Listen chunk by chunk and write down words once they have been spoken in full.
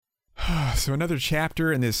So another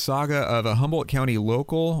chapter in this saga of a Humboldt County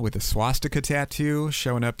local with a swastika tattoo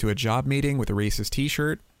showing up to a job meeting with a racist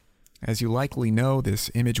t-shirt. As you likely know, this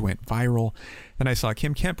image went viral. Then I saw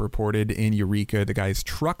Kim Kemp reported in Eureka the guy's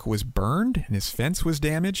truck was burned and his fence was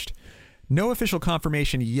damaged. No official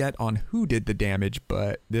confirmation yet on who did the damage,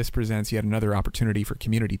 but this presents yet another opportunity for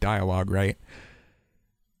community dialogue, right?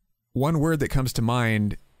 One word that comes to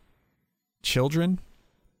mind, children.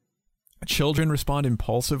 Children respond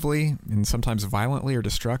impulsively and sometimes violently or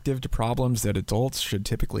destructive to problems that adults should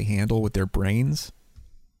typically handle with their brains.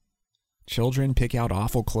 Children pick out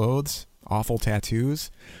awful clothes, awful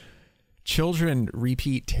tattoos. Children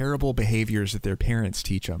repeat terrible behaviors that their parents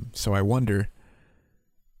teach them. So I wonder,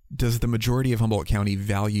 does the majority of Humboldt County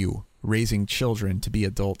value raising children to be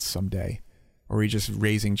adults someday? Or are we just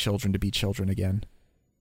raising children to be children again?